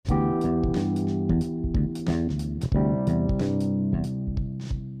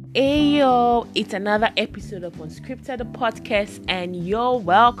Hey yo, it's another episode of Unscripted the podcast, and you're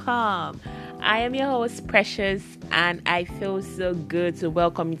welcome. I am your host Precious, and I feel so good to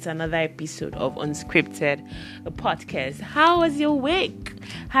welcome you to another episode of Unscripted the podcast. How was your week?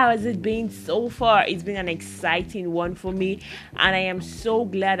 How has it been so far? It's been an exciting one for me, and I am so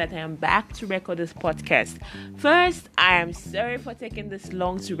glad that I am back to record this podcast. First, I am sorry for taking this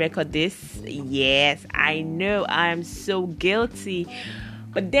long to record this. Yes, I know I am so guilty.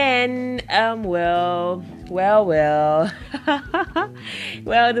 But then, well, well,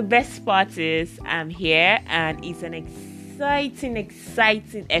 the best part is I'm here, and it's an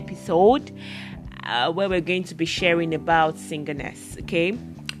exciting episode where we're going to be sharing about singleness, okay?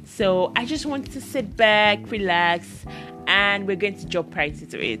 So I just want to sit back, relax, and we're going to jump right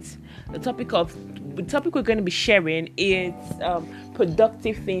into it. The topic we're going to be sharing is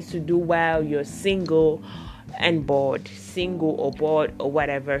productive things to do while you're single or bored or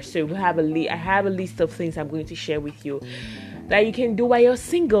whatever. So I have a list of things I'm going to share with you that you can do while you're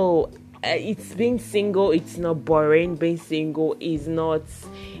single. Being single, it's not boring. Being single is not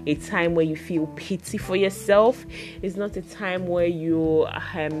a time where you feel pity for yourself. It's not a time where you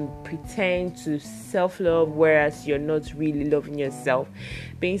pretend to self-love, whereas you're not really loving yourself.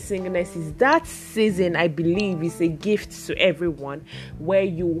 Being singleness is that season, I believe, is a gift to everyone, where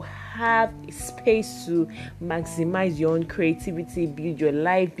you have space to maximize your own creativity, build your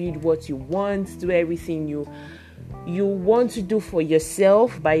life, build what you want, do everything you want to do for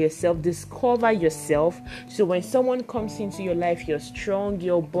yourself, by yourself, discover yourself. So when someone comes into your life, you're strong,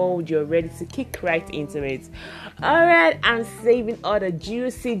 you're bold, you're ready to kick right into it. All right, I'm saving all the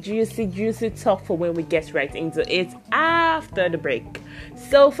juicy talk for when we get right into it after the break.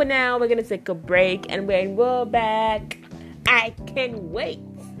 So for now, we're going to take a break, and when we're back, I can't wait.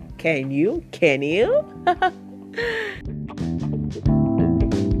 Can you?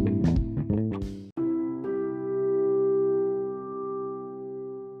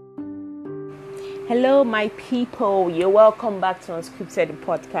 Hello, my people. You're welcome back to Unscripted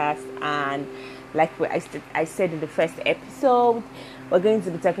podcast. And like I said in the first episode, we're going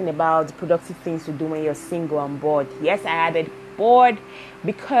to be talking about the productive things to do when you're single and bored. Yes, I added bored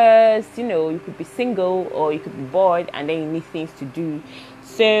because, you could be single or you could be bored and then you need things to do.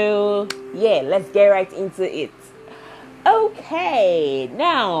 So, yeah, let's get right into it. Okay,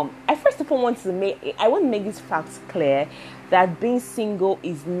 now, I first of all want to make these facts clear that being single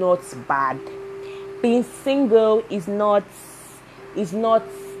is not bad. Being single is not a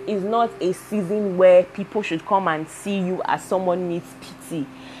season where people should come and see you as someone needs pity.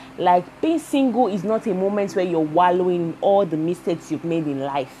 Like, being single is not a moment where you're wallowing in all the mistakes you've made in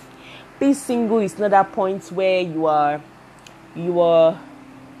life. Being single is not a point where you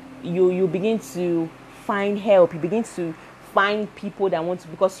begin to find help. You begin to find people that want to,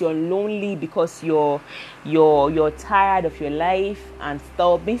 because you're lonely, because you're tired of your life and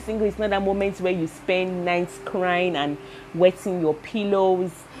stuff. Being single is not a moment where you spend nights crying and wetting your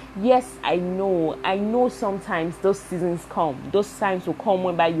pillows. Yes, I know sometimes those seasons come. Those times will come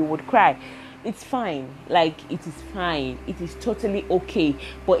whereby you would cry. It's fine. It is fine. It is totally okay.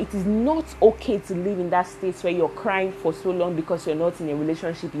 But it is not okay to live in that state where you're crying for so long because you're not in a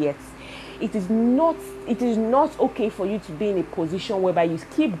relationship yet. It is not okay for you to be in a position whereby you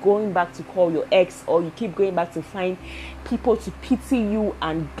keep going back to call your ex, or you keep going back to find people to pity you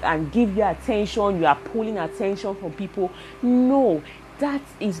and give you attention. You are pulling attention from people. No, that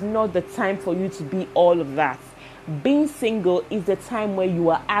is not the time for you to be all of that. Being single is the time where you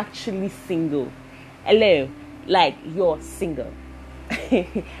are actually single. Hello, you're single.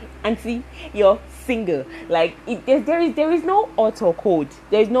 Auntie, you're single. There is no hot or cold.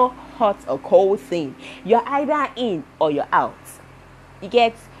 There is no hot or cold thing. You're either in or you're out.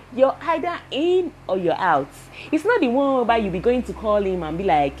 You're either in or you're out. It's not the one where you'll be going to call him and be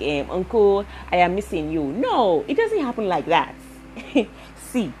like, Uncle, I am missing you. No, it doesn't happen like that.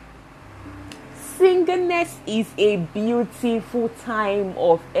 See, singleness is a beautiful time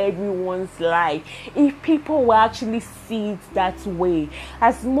of everyone's life. If people will actually see it that way,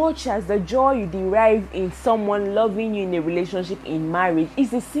 as much as the joy you derive in someone loving you in a relationship, in marriage,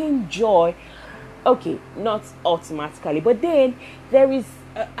 is the same joy. Okay, not automatically, but then there is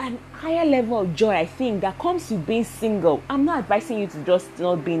an higher level of joy, I think, that comes with being single. I'm not advising you to just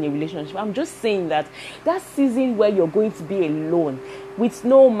not be in a relationship. I'm just saying that season where you're going to be alone with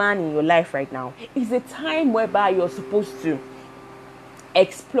no man in your life right now is a time whereby you're supposed to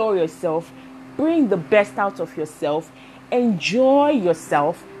explore yourself, bring the best out of yourself, enjoy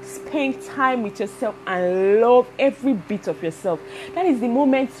yourself, spend time with yourself, and love every bit of yourself. That is the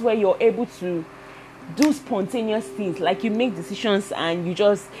moments where you're able to do spontaneous things, like you make decisions and you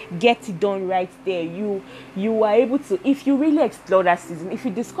just get it done right there. You are able to, if you really explore that season, if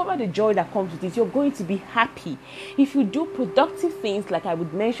you discover the joy that comes with it, you're going to be happy. If you do productive things, like I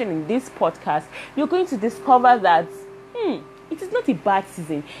would mention in this podcast, you're going to discover that it is not a bad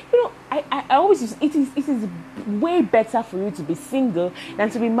season. I always use it is way better for you to be single than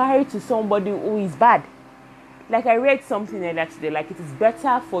to be married to somebody who is bad. Like I read something like that today, like it is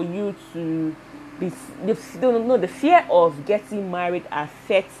better for you to be, the fear of getting married at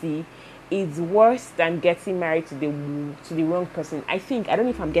 30 is worse than getting married to the wrong person. I don't know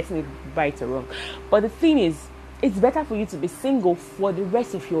if I'm getting it right or wrong, but the thing is, it's better for you to be single for the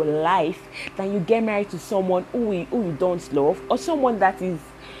rest of your life than you get married to someone who you don't love, or someone that is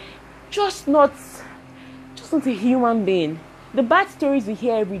just not a human being. The bad stories we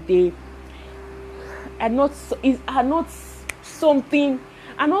hear every day are not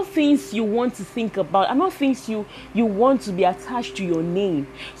things you want to think about, are not things you want to be attached to your name.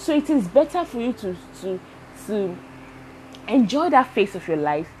 So it is better for you to enjoy that phase of your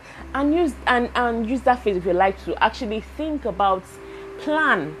life and use that phase of your life to actually think about,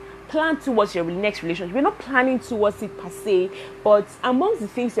 plan towards your next relationship. You're not planning towards it per se, but amongst the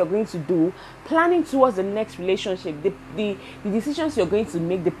things you're going to do, planning towards the next relationship, the decisions you're going to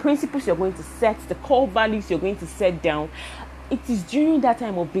make, the principles you're going to set, the core values you're going to set down, it is during that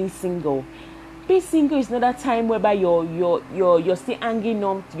time of being single. Being single is not that time whereby you're still hanging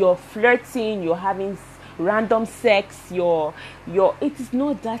on, you're flirting, you're having random sex, it is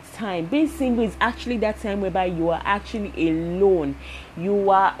not that time. Being single is actually that time whereby you are actually alone. You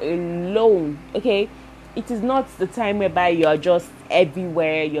are alone, okay? It is not the time whereby you are just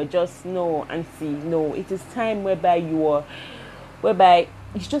everywhere, you're just no. It is time whereby you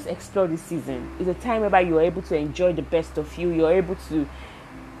just explore the season. It's a time whereby you are able to enjoy the best of you. You're able to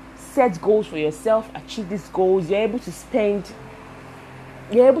set goals for yourself, achieve these goals. You're able to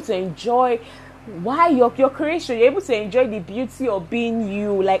enjoy why your creation. You're able to enjoy the beauty of being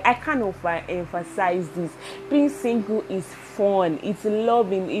you. Like, I can't emphasize this. Being single is fun, it's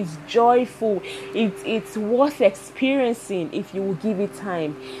loving, it's joyful, it's worth experiencing if you will give it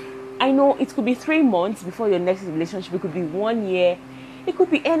time. I know it could be 3 months before your next relationship, it could be 1 year, it could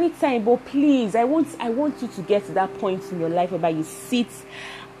be any time, but please, I want you to get to that point in your life whereby you sit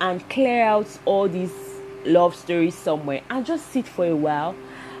and clear out all these love stories somewhere and just sit for a while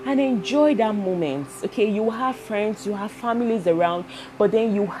and enjoy that moment. Okay, you have friends, you have families around, but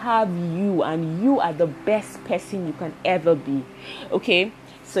then you have you, and you are the best person you can ever be. Okay,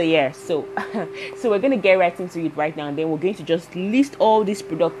 so we're gonna get right into it right now, and then we're going to just list all these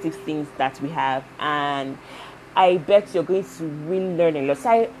productive things that we have, and I bet you're going to really learn a lot.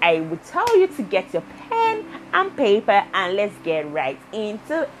 So I would tell you to get your pen and paper and let's get right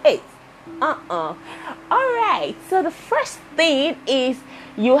into it. Alright, so the first thing is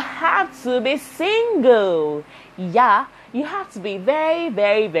you have to be single. Yeah, you have to be very,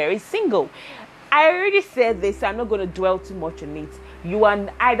 very, very single. I already said this, so I'm not going to dwell too much on it. You are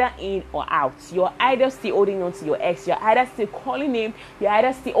either in or out. You're either still holding on to your ex, you're either still calling him, you're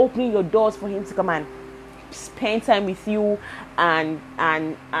either still opening your doors for him to come and spend time with you, and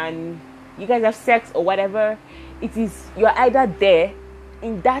you guys have sex or whatever. You're either there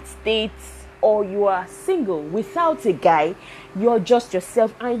in that state, or you are single without a guy. You're just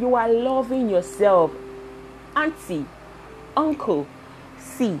yourself and you are loving yourself. Auntie, uncle,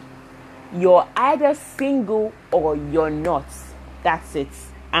 see, you're either single or you're not. That's it.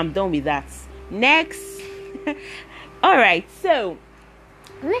 I'm done with that. Next. All right, so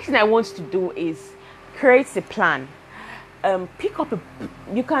the next thing I want to do is create a plan. You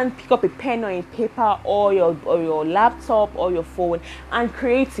can pick up a pen or a paper or your laptop or your phone and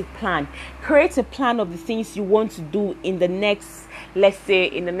create a plan. Create a plan of the things you want to do in the next, let's say,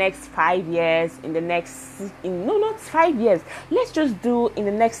 in the next 5 years, not 5 years. Let's just do in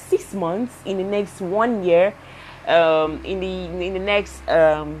the next 6 months, in the next 1 year, in the next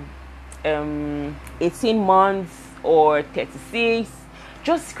 18 months or 36.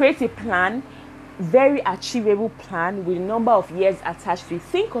 Just create a plan. Very achievable plan with a number of years attached to it.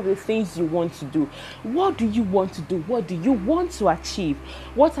 Think of the things you want to do. What do you want to do? What do you want to achieve?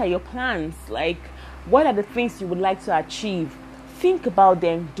 What are your plans? Like, what are the things you would like to achieve? Think about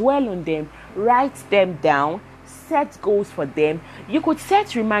them, dwell on them, write them down, set goals for them. You could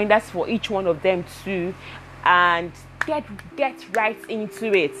set reminders for each one of them too, and get right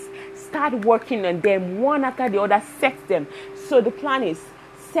into it. Start working on them one after the other. Set them. So the plan is,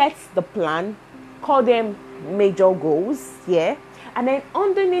 set the plan, call them major goals, yeah, and then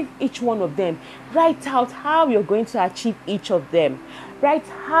underneath each one of them, write out how you're going to achieve each of them. Write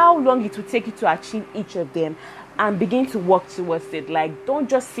how long it will take you to achieve each of them and begin to work towards it. Like, don't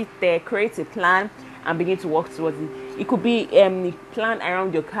just sit there, create a plan and begin to work towards it. It could be a plan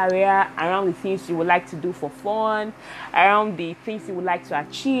around your career, around the things you would like to do for fun, around the things you would like to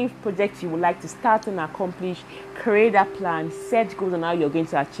achieve, projects you would like to start and accomplish. Create that plan, set goals on how you're going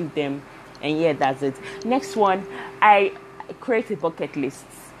to achieve them, and yeah, that's it. Next one, I create a bucket list.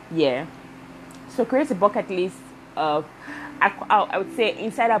 Yeah, so create a bucket list of, I would say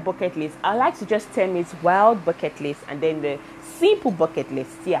inside that bucket list, I like to just term it wild bucket list and then the simple bucket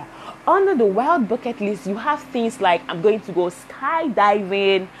list. Yeah, under the wild bucket list, you have things like, I'm going to go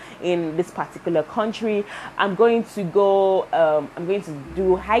skydiving in this particular country. I'm going to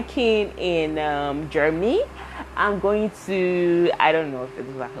do hiking in Germany. I'm going to, I don't know if it's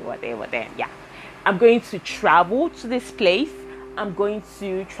exactly what they were there. Yeah, I'm going to travel to this place. I'm going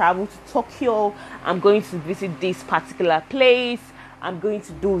to travel to Tokyo. I'm going to visit this particular place. I'm going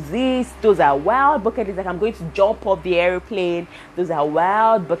to do this. Those are wild bucket lists. Like, I'm going to jump off the airplane. Those are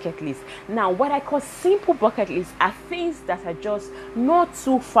wild bucket lists. Now, what I call simple bucket lists are things that are just not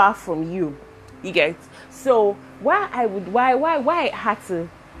too far from you. You get? So why I had to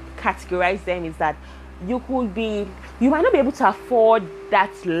categorize them is that you might not be able to afford that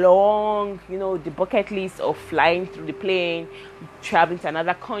long, the bucket list of flying through the plane, traveling to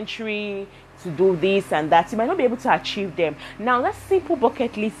another country to do this and that. You might not be able to achieve them. Now, that simple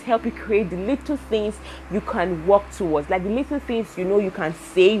bucket list help you create the little things you can work towards, like the little things you can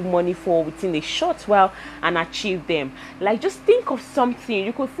save money for within a short while and achieve them. Like, just think of something.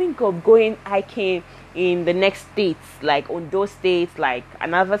 You could think of going hiking in the next states, like on those states, like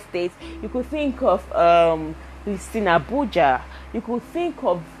another state. You could think of visiting Abuja. You could think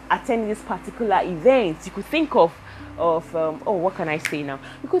of attending this particular event. You could think of what can I say now?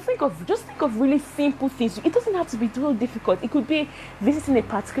 You could think of really simple things. It doesn't have to be too difficult. It could be visiting a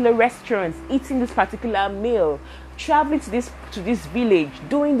particular restaurant, eating this particular meal, traveling to this village,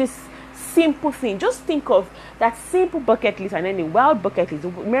 doing this simple thing. Just think of that simple bucket list and then the wild bucket list.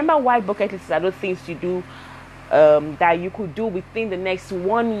 Remember, wild bucket lists are those things you do that you could do within the next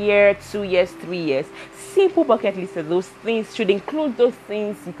 1 year, 2 years, 3 years. Simple bucket lists are those things, should include those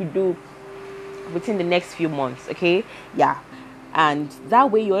things you could do within the next few months. Okay, yeah. And that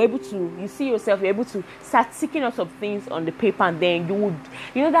way you're able to start ticking out of things on the paper, and then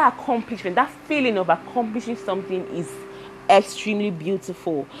that accomplishment, that feeling of accomplishing something is extremely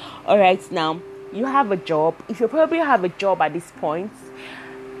beautiful. All right, now you have a job. If you probably have a job at this point,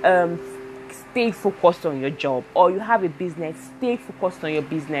 stay focused on your job. Or you have a business, stay focused on your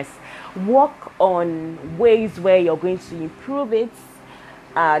business. Work on ways where you're going to improve it,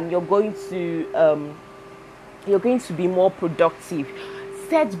 and you're going to be more productive.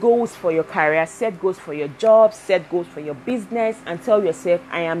 Set goals for your career, set goals for your job, set goals for your business, and tell yourself,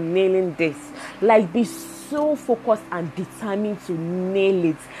 I am nailing this. Like, be so focused and determined to nail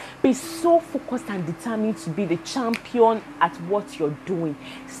it. Be so focused and determined to be the champion at what you're doing.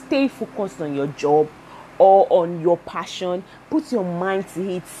 Stay focused on your job or on your passion. Put your mind to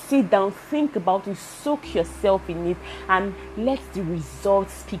it. Sit down, think about it, soak yourself in it, and let the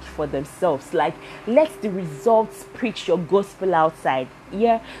results speak for themselves. Like, let the results preach your gospel outside.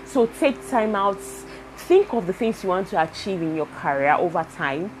 Yeah. So take time out. Think of the things you want to achieve in your career over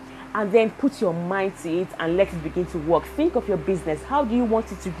time, and then put your mind to it and let it begin to work. Think of your business. How do you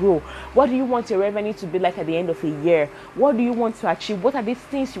want it to grow? What do you want your revenue to be like at the end of a year? What do you want to achieve? What are these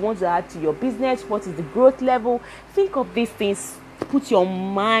things you want to add to your business? What is the growth level? Think of these things. Put your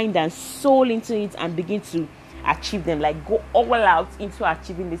mind and soul into it and begin to achieve them. Like, go all out into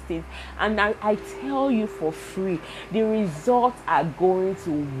achieving these things, and I tell you for free, the results are going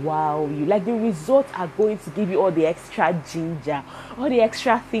to wow you. Like, the results are going to give you all the extra ginger, all the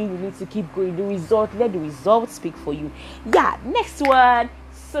extra thing you need to keep going. Let the results speak for you. Yeah. Next one,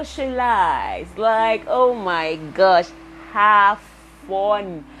 socialize. Like, oh my gosh, have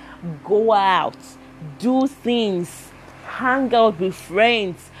fun, go out, do things, hang out with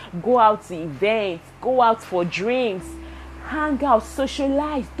friends, go out to events, go out for drinks, hang out,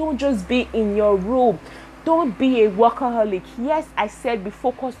 socialize. Don't just be in your room. Don't be a workaholic. Yes, I said be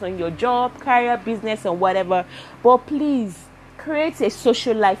focused on your job, career, business, and whatever, but please create a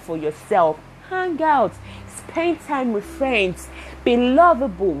social life for yourself. Hang out, spend time with friends, be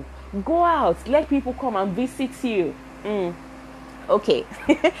lovable, go out, let people come and visit you. Okay.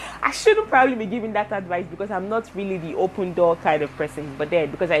 I shouldn't probably be giving that advice because I'm not really the open door kind of person, but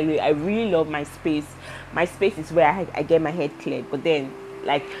then because I really love my space is where I get my head cleared. But then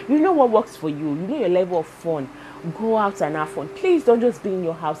like, you know what works for you, you know your level of fun. Go out and have fun. Please don't just be in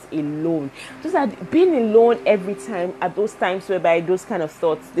your house alone. Just that being alone every time, at those times whereby those kind of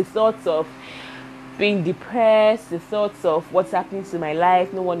thoughts, the thoughts of being depressed, the thoughts of what's happening to my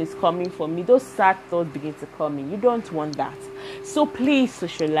life, no one is coming for me, those sad thoughts begin to come in. You don't want that. So please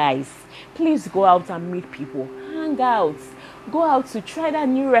socialize. Please go out and meet people. Hang out. Go out to try that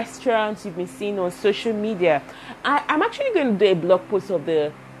new restaurant you've been seeing on social media. I'm actually going to do a blog post of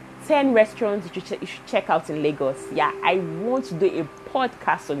the 10 restaurants you should check out in Lagos. Yeah, I want to do a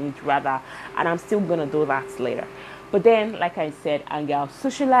podcast on it rather, and I'm still going to do that later. But then, like I said, hang out,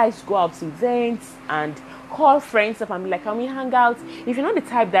 socialize, go out to events, and call friends up and be like, can we hang out? If you're not the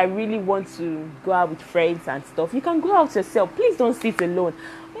type that really wants to go out with friends and stuff, you can go out yourself. Please don't sit alone.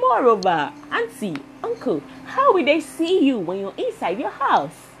 Moreover, auntie, uncle, how will they see you when you're inside your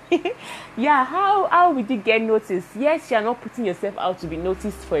house? Yeah, how will you get noticed? Yes, you're not putting yourself out to be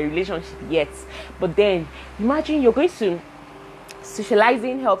noticed for a relationship yet, but then imagine you're going to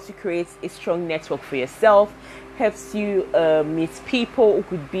socializing helps you create a strong network for yourself, helps you meet people who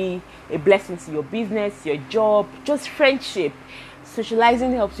could be a blessing to your business, your job, just friendship.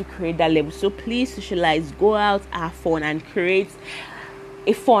 Socializing helps you create that level. So please socialize, go out, have fun, and create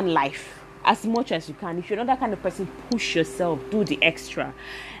a fun life as much as you can. If you're not that kind of person, push yourself, do the extra.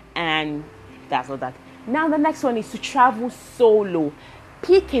 And that's all that. Now the next one is to travel solo.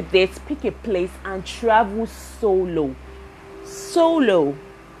 Pick a date, pick a place, and travel solo.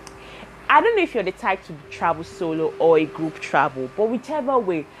 I don't know if you're the type to travel solo or a group travel, but whichever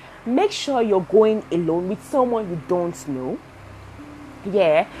way, make sure you're going alone with someone you don't know.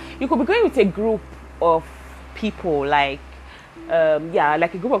 Yeah, you could be going with a group of people, like a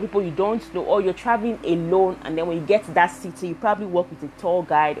group of people you don't know, or you're traveling alone, and then when you get to that city, you probably work with a tour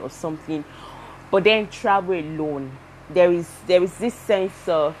guide or something. But then travel alone, there is this sense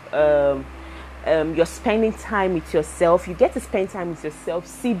of you're spending time with yourself. You get to spend time with yourself,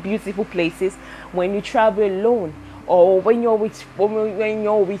 see beautiful places when you travel alone, or when you're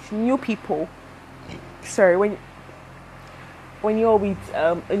with new people. When you're with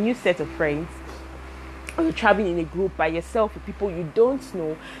a new set of friends, or you're traveling in a group by yourself with people you don't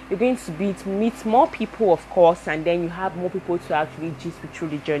know, you're going to meet more people, of course, and then you have more people to actually gist through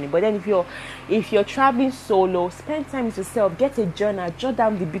the journey. But then if you're traveling solo, spend time with yourself, get a journal, jot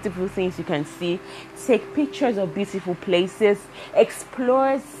down the beautiful things you can see, take pictures of beautiful places,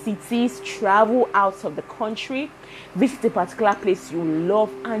 explore cities, travel out of the country, visit a particular place you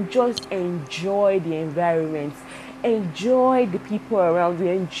love, and just enjoy the environment. Enjoy the people around you,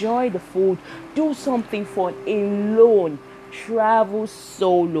 enjoy the food, do something fun alone. Travel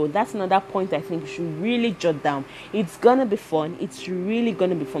solo. That's another point I think you should really jot down. It's gonna be fun. It's really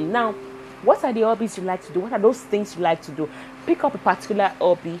gonna be fun. Now, what are the hobbies you like to do? What are those things you like to do? Pick up a particular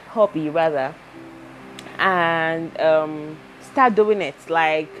hobby rather, and start doing it.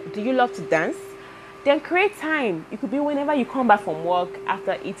 Like, do you love to dance? Then create time. It could be whenever you come back from work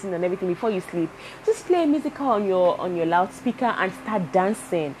after eating and everything, before you sleep. Just play music on your loudspeaker and start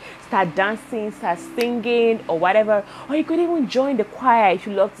dancing. Start singing or whatever. Or you could even join the choir if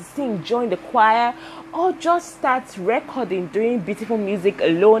you love to sing. Join the choir, or just start recording, doing beautiful music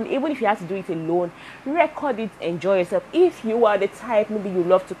alone. Even if you have to do it alone, record it. Enjoy yourself. If you are the type, maybe you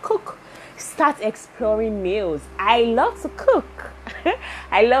love to cook, start exploring meals. I love to cook.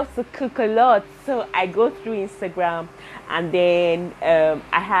 I love to cook a lot, so I go through Instagram, and then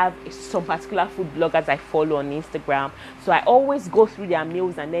I have some particular food bloggers I follow on Instagram, so I always go through their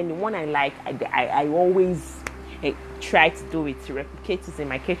meals, and then the one I like, I always try to do it, to replicate it in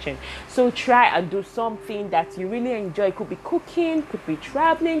my kitchen. So try and do something that you really enjoy. It could be cooking, could be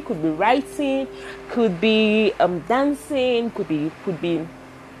traveling, could be writing, could be dancing, could be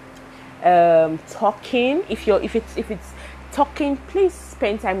talking. If it's talking, please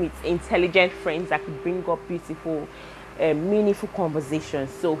spend time with intelligent friends that could bring up beautiful, meaningful conversations.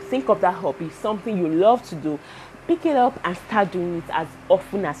 So think of that hobby, something you love to do. Pick it up and start doing it as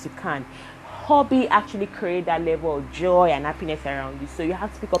often as you can. Hobby actually create that level of joy and happiness around you. So you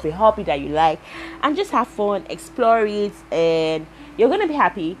have to pick up a hobby that you like and just have fun, explore it, and you're gonna be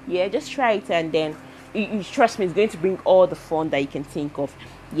happy. Yeah, just try it, and then you trust me, it's going to bring all the fun that you can think of.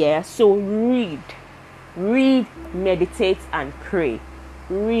 Yeah, so read, meditate, and pray.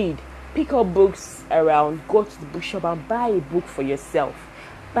 Read, pick up books around, go to the bookshop and buy a book for yourself.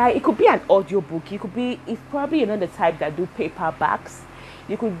 It could be an audio book. It could be, if probably you're not the type that do paperbacks,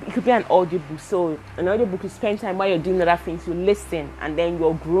 it could be an audio book. So an audio book, you spend time while you're doing other things, you listen, and then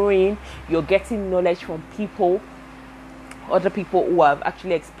you're growing, you're getting knowledge from other people who have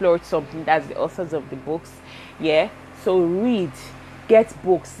actually explored something. That's the authors of the books. Yeah, so read. Get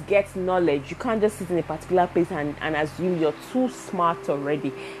books, get knowledge. You can't just sit in a particular place and assume you're too smart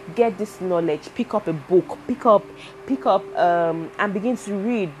already. Get this knowledge. Pick up a book. Pick up and begin to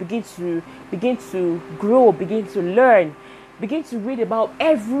read. Begin to grow. Begin to learn. Begin to read about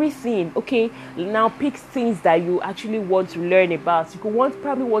everything. Okay, now pick things that you actually want to learn about. You could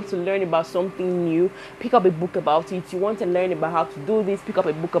probably want to learn about something new. Pick up a book about it. You want to learn about how to do this. Pick up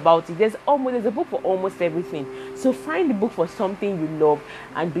a book about it. There's a book for almost everything. So find the book for something you love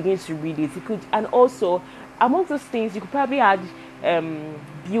and begin to read it. You could, and also among those things, you could probably add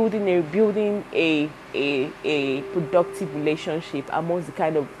building a productive relationship amongst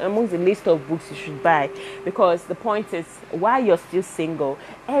the list of books you should buy, because the point is, while you're still single,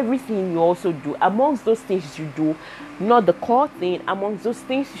 everything you also do, amongst those things you do, not the core thing, amongst those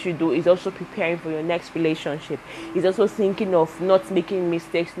things you should do is also preparing for your next relationship. Is also thinking of not making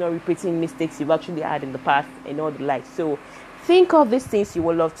mistakes, not repeating mistakes you've actually had in the past and all the like. So think of these things you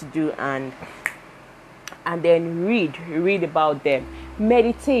would love to do and then read about them.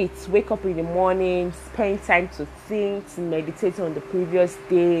 Meditate. Wake up in the morning, spend time to think, to meditate on the previous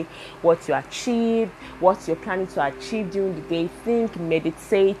day, what you achieved, what you're planning to achieve during the day. Think,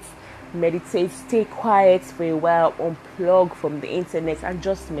 meditate, stay quiet for a while, unplug from the internet and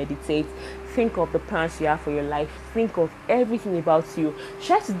just meditate. Think of the plans you have for your life. Think of everything about you.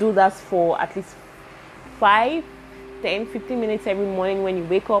 Try to do that for at least 5-10-15 minutes every morning when you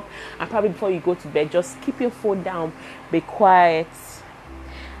wake up, and probably before you go to bed. Just keep your phone down, be quiet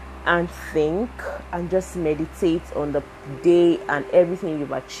and think, and just meditate on the day and everything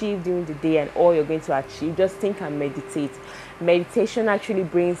you've achieved during the day and all you're going to achieve. Just think and meditate. Meditation actually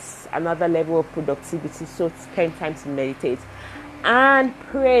brings another level of productivity, so spend time to meditate. And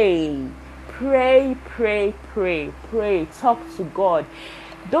pray. Talk to God.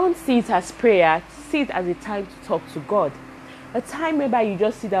 Don't see it as prayer, see it as a time to talk to God. A time whereby you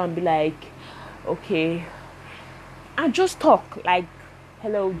just sit down and be like, okay, and just talk like,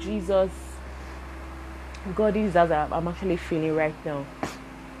 hello Jesus, God, this is how I'm actually feeling right now.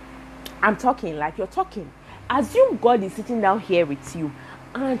 I'm talking like you're talking. Assume God is sitting down here with you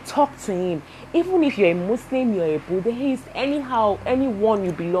and talk to him. Even if you're a Muslim, you're a Buddhist, anyone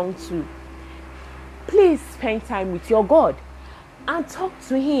you belong to, please spend time with your God and talk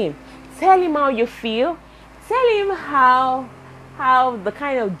to him. Tell him how you feel. Tell him how the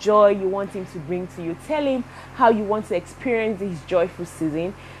kind of joy you want him to bring to you. Tell him how you want to experience this joyful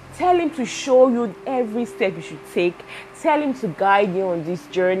season. Tell him to show you every step you should take. Tell him to guide you on this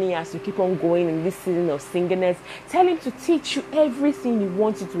journey as you keep on going in this season of singleness. Tell him to teach you everything he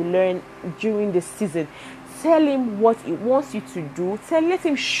wants you to learn during this season. Tell him what he wants you to do. Let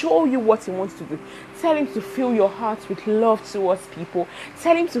him show you what he wants to do. Tell him to fill your heart with love towards people.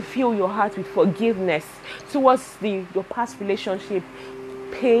 Tell him to fill your heart with forgiveness towards your past relationship,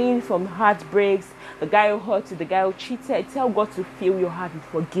 pain from heartbreaks, the guy who hurt you, the guy who cheated. Tell God to fill your heart with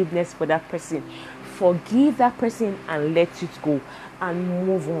forgiveness for that person. Forgive that person and let it go and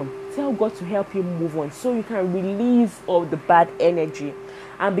move on. Tell God to help you move on so you can release all the bad energy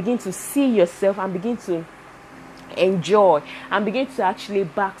and begin to see yourself and begin to enjoy and begin to actually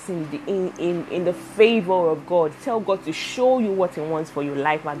bask in the favor of God. Tell God to show you what he wants for your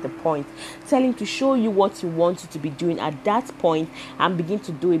life at the point. Tell him to show you what he wants you to be doing at that point and begin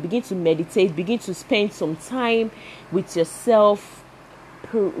to do it. Begin to meditate. Begin to spend some time with yourself,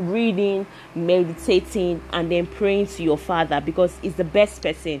 reading, meditating, and then praying to your Father, because he's the best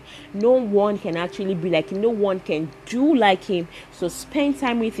person. No one can actually be like him. No one can do like him. So spend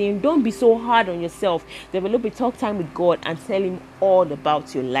time with him. Don't be so hard on yourself. Develop a talk time with God and tell him all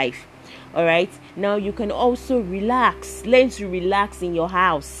about your life. All right, now you can also relax. Learn to relax in your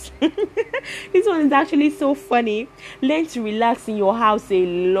house. This one is actually so funny. Learn to relax in your house a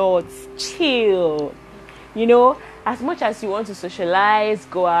lot. Chill. As much as you want to socialize,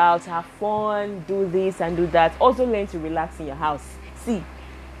 go out, have fun, do this and do that, also learn to relax in your house. See,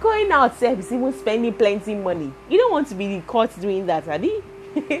 going out is even spending plenty money. You don't want to be caught doing that, Adi.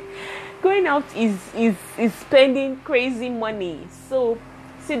 Going out is spending crazy money. So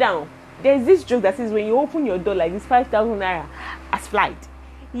sit down. There's this joke that says when you open your door like this, 5,000 naira has flight.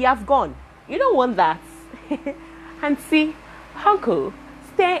 You have gone. You don't want that. And see, uncle,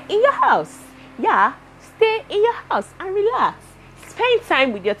 stay in your house. Yeah. Stay in your house and relax. Spend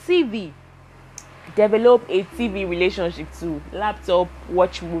time with your TV. Develop a TV relationship too. Laptop,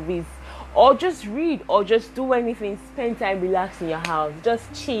 watch movies, or just read, or just do anything. Spend time, relax in your house.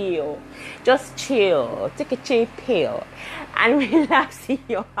 Just chill. Take a chill pill and relax in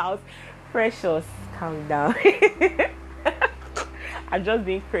your house. Precious, calm down. are just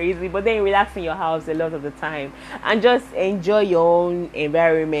being crazy, but then relax in your house a lot of the time and just enjoy your own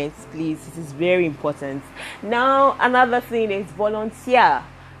environment, please. It is very important. Now, another thing is volunteer.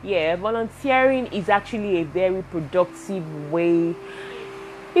 Yeah, volunteering is actually a very productive way.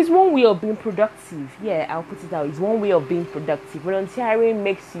 It's one way of being productive. Yeah, I'll put it out. It's one way of being productive. Volunteering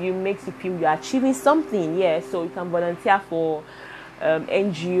makes you feel you're achieving something. Yeah, so you can volunteer for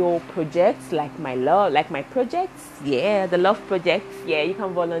NGO projects like my projects. Yeah, the love projects. Yeah, you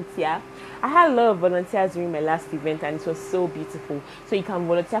can volunteer. I had a lot of volunteers during my last event, and it was so beautiful. So you can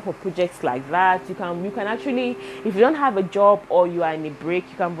volunteer for projects like that. You can actually, if you don't have a job or you are in a break,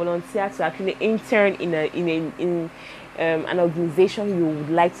 you can volunteer to actually intern in an organization you would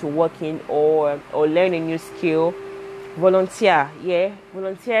like to work in, or learn a new skill. Volunteer. Yeah,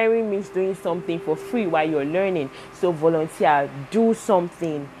 volunteering means doing something for free while you're learning. So volunteer, do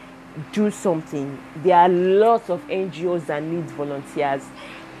something. There are lots of NGOs that need volunteers.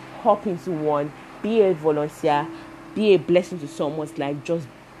 Hop into one, be a volunteer, be a blessing to someone's life just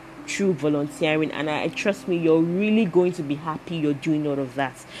through volunteering, and I trust me, you're really going to be happy you're doing all of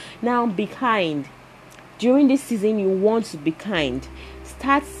that. Now, be kind. During this season, you want to be kind.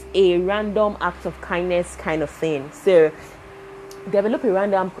 Start a random act of kindness kind of thing. So develop a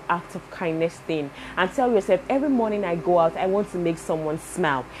random act of kindness thing and tell yourself, every morning I go out, I want to make someone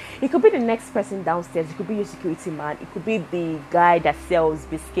smile. It could be the next person downstairs, it could be your security man, it could be the guy that sells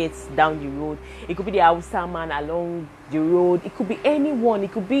biscuits down the road, it could be the Hausa man along the road, it could be anyone,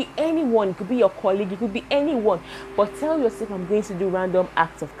 it could be your colleague, it could be anyone. But tell yourself, I'm going to do random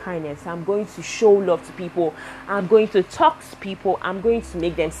acts of kindness. I'm going to show love to people, I'm going to talk to people, I'm going to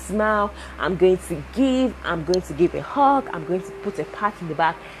make them smile, I'm going to give a hug, I'm going to put a pat in the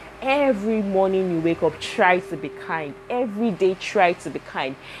back. Every morning you wake up, try to be kind. Every day, try to be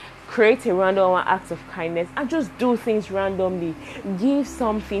kind. Create a random act of kindness and just do things randomly. Give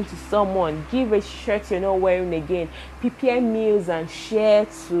something to someone. Give a shirt you're not wearing again. Prepare meals and share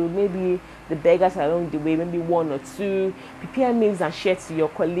to maybe the beggars along the way, maybe one or two. Prepare meals and share to your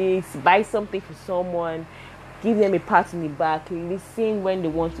colleagues. Buy something for someone. Give them a pat in the back. Listen when they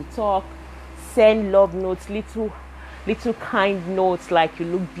want to talk. Send love notes, little kind notes like, you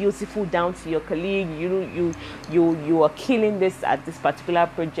look beautiful, down to your colleague, you are killing this at this particular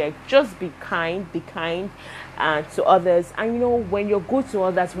project. Just be kind to others. And when you're good to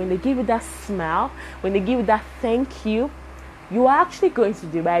others, when they give you that smile, when they give you that thank you, you are actually going to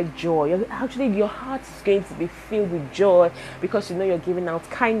derive joy. Your heart is going to be filled with joy, because you're giving out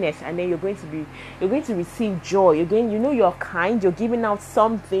kindness, and then you're going to receive joy. You're kind, you're giving out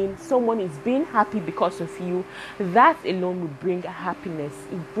something, someone is being happy because of you. That alone will bring happiness.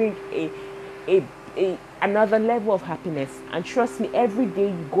 It brings another level of happiness. And trust me, every day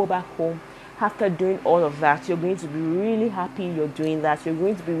you go back home after doing all of that, you're going to be really happy you're doing that. You're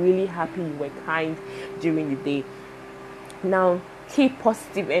going to be really happy you were kind during the day. Now, keep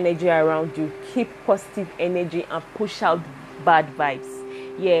positive energy around you. Keep positive energy and push out bad vibes.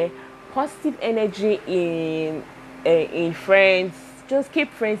 Yeah, positive energy in friends. Just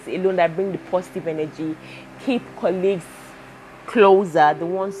keep friends alone that bring the positive energy. Keep colleagues closer, the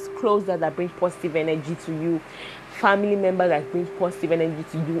ones closer that bring positive energy to you. Family members that bring positive energy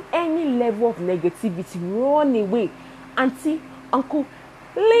to you. Any level of negativity, run away. Auntie, uncle,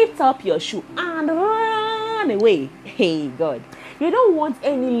 lift up your shoe and run away. Hey God, you don't want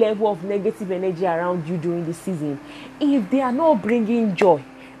any level of negative energy around you during the season. If they are not bringing joy,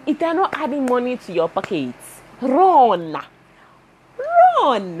 if they are not adding money to your pockets, run.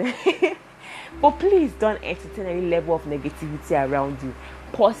 But please don't entertain any level of negativity around you.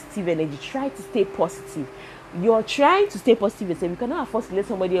 Positive energy, try to stay positive. You're trying to stay positive yourself. You cannot afford to let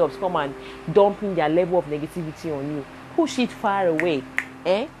somebody else come and dump in their level of negativity on you. Push it far away.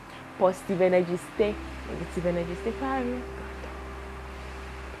 Positive energy, stay. Negative energy, stay far away.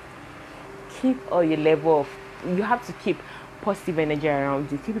 Keep all your level of, you have to keep positive energy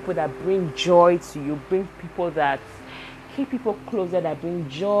around you. Keep people that bring joy to you. Keep people closer that bring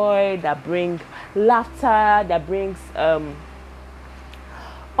joy, that bring laughter, that brings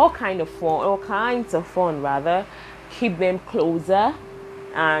all kinds of fun rather. Keep them closer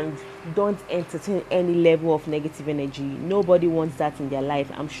and don't entertain any level of negative energy. Nobody wants that in their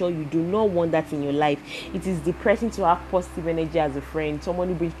life. I'm sure you do not want that in your life. It is depressing to have positive energy as a friend. Someone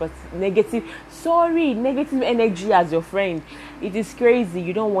who brings negative energy as your friend. It is crazy.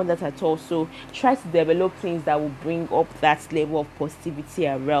 You don't want that at all. So try to develop things that will bring up that level of positivity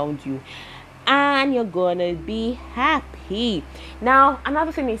around you, and you're gonna be happy. Now,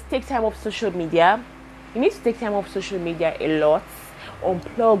 another thing is take time off social media. You need to take time off social media a lot.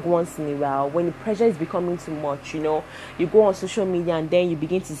 unplug once in a while. When the pressure is becoming too much, you go on social media and then you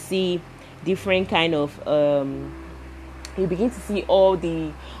begin to see different kind of you begin to see all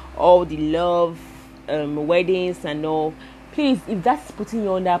the love weddings and all. Please, if that's putting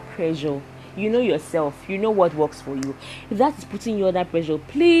you under pressure, you know yourself, you know what works for you. If that is putting you under pressure,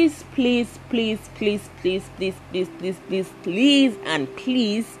 please and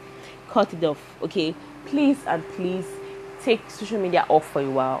please cut it off. Okay, please and please take social media off for a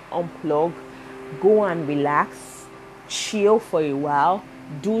while. Unplug, go and relax, chill for a while,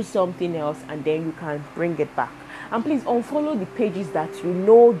 do something else, and then you can bring it back. And please unfollow the pages that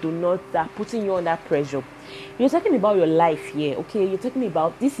that are putting you under pressure. You're talking about your life here, okay? You're talking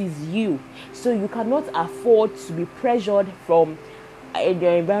about this is you. So you cannot afford to be pressured from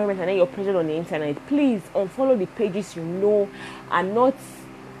your environment and then you're pressured on the internet. Please unfollow the pages are not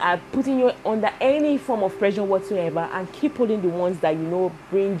putting you under any form of pressure whatsoever, and keep holding the ones that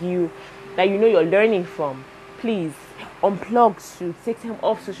bring you, that you're learning from. Please unplug, to take time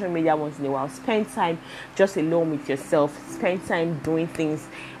off social media once in a while. Spend time just alone with yourself. Spend time doing things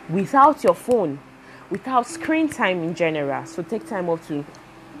without your phone, without screen time in general. So take time off to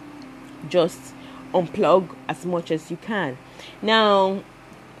just unplug as much as you can. Now,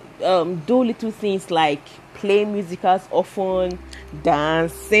 do little things like play music as often,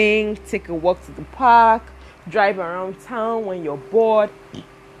 dance, sing, take a walk to the park, drive around town when you're bored.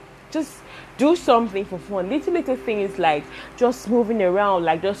 Just do something for fun. Little things like just moving around,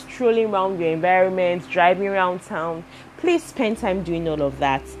 like just strolling around your environment, driving around town. Please spend time doing all of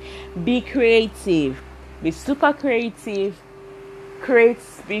that. Be creative. Be super creative.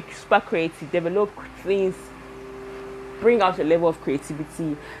 Be super creative. Develop things. Bring out your level of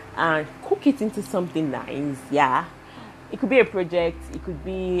creativity and cook it into something nice. Yeah. It could be a project. It could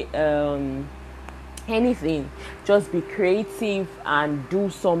be anything. Just be creative and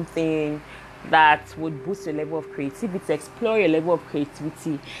do something that would boost your level of creativity. Explore your level of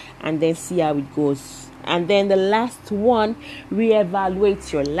creativity and then see how it goes. And then the last one,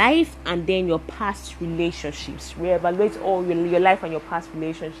 reevaluate your life and then your past relationships. Reevaluate all your life and your past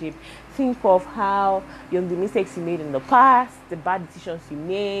relationship. Think of how the mistakes you made in the past, the bad decisions you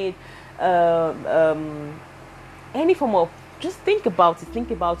made, any form of, just think about it.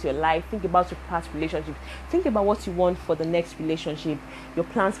 Think about your life. Think about your past relationships. Think about what you want for the next relationship, your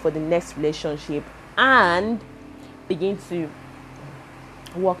plans for the next relationship, and begin to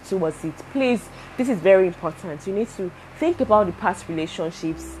work towards it. Please, this is very important. You need to think about the past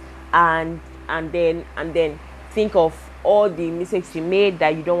relationships and then think of all the mistakes you made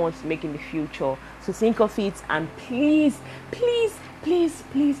that you don't want to make in the future. So think of it and please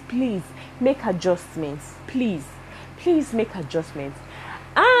make adjustments. Please make adjustments.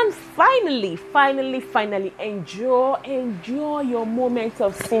 And finally, enjoy your moment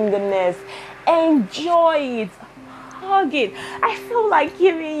of singleness. Enjoy it. Hug it. I feel like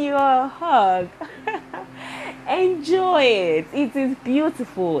giving you a hug. Enjoy it. It is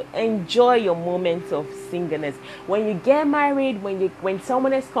beautiful. Enjoy your moment of singleness. When you get married, when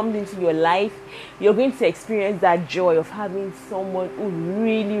someone else comes into your life, you're going to experience that joy of having someone who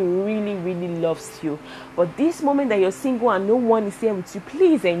really loves you. But this moment that you're single and no one is here with you,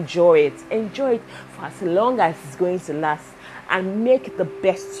 please enjoy it. Enjoy it for as long as it's going to last, and make the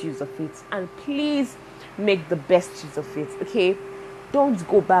best use of it. And please make the best use of it. Okay? Don't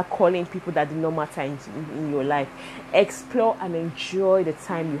go back calling people that do not matter in your life. Explore and enjoy the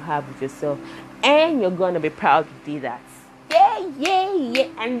time you have with yourself. And you're going to be proud to do that. Yeah.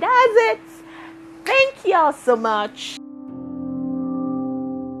 And that's it. Thank you all so much.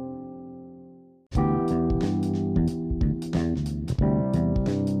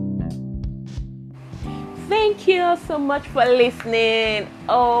 Thank you so much for listening.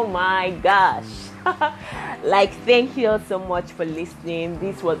 Oh my gosh. Thank you all so much for listening.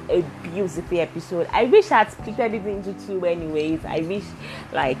 This was a beautiful episode. I wish I had split it into two anyways. I wish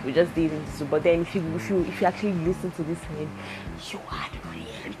we just did it into two. But then if you actually listen to this one, you are the real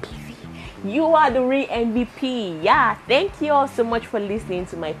MVP. You are the real MVP. Yeah. Thank you all so much for listening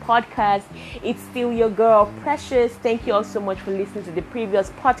to my podcast. It's still your girl Precious. Thank you all so much for listening to the previous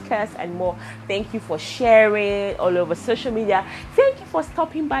podcast and more. Thank you for sharing all over social media. Thank you for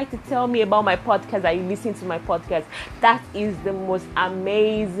stopping by to tell me about my podcast, that you listen to my podcast. That is the most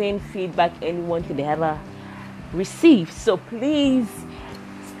amazing feedback anyone could ever receive. So please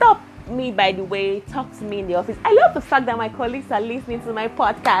stop me, by the way, talk to me in the office. I love the fact that my colleagues are listening to my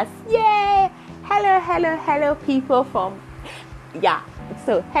podcast. Yay! Hello people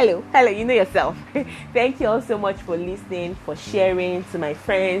so hello, you know yourself. Thank you all so much for listening, for sharing to my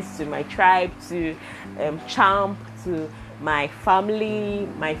friends, to my tribe, to Champ, to my family,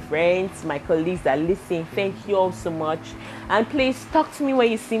 my friends, my colleagues that listen. Thank you all so much. And please talk to me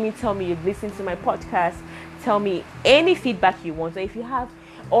when you see me. Tell me you've listened to my podcast. Tell me any feedback you want. So if you have,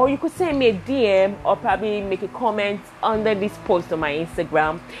 or you could send me a DM or probably make a comment under this post on my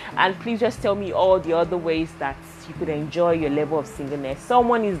Instagram. And please just tell me all the other ways that you could enjoy your level of singleness.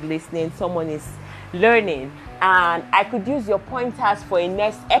 Someone is listening, someone is learning, and I could use your pointers for a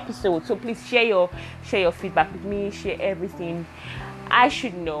next episode. So please share your feedback with me, share everything I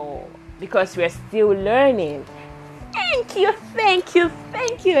should know, because we're still learning. Thank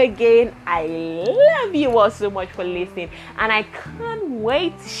you again. I love you all so much for listening, and I can't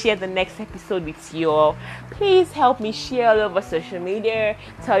wait to share the next episode with you all. Please help me share all over social media.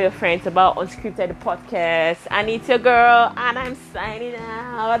 Tell your friends about Unscripted Podcast. And it's your girl, and I'm signing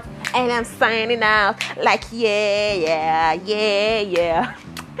out. Like, yeah.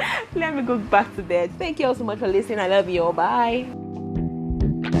 Let me go back to bed. Thank you all so much for listening. I love you all. Bye.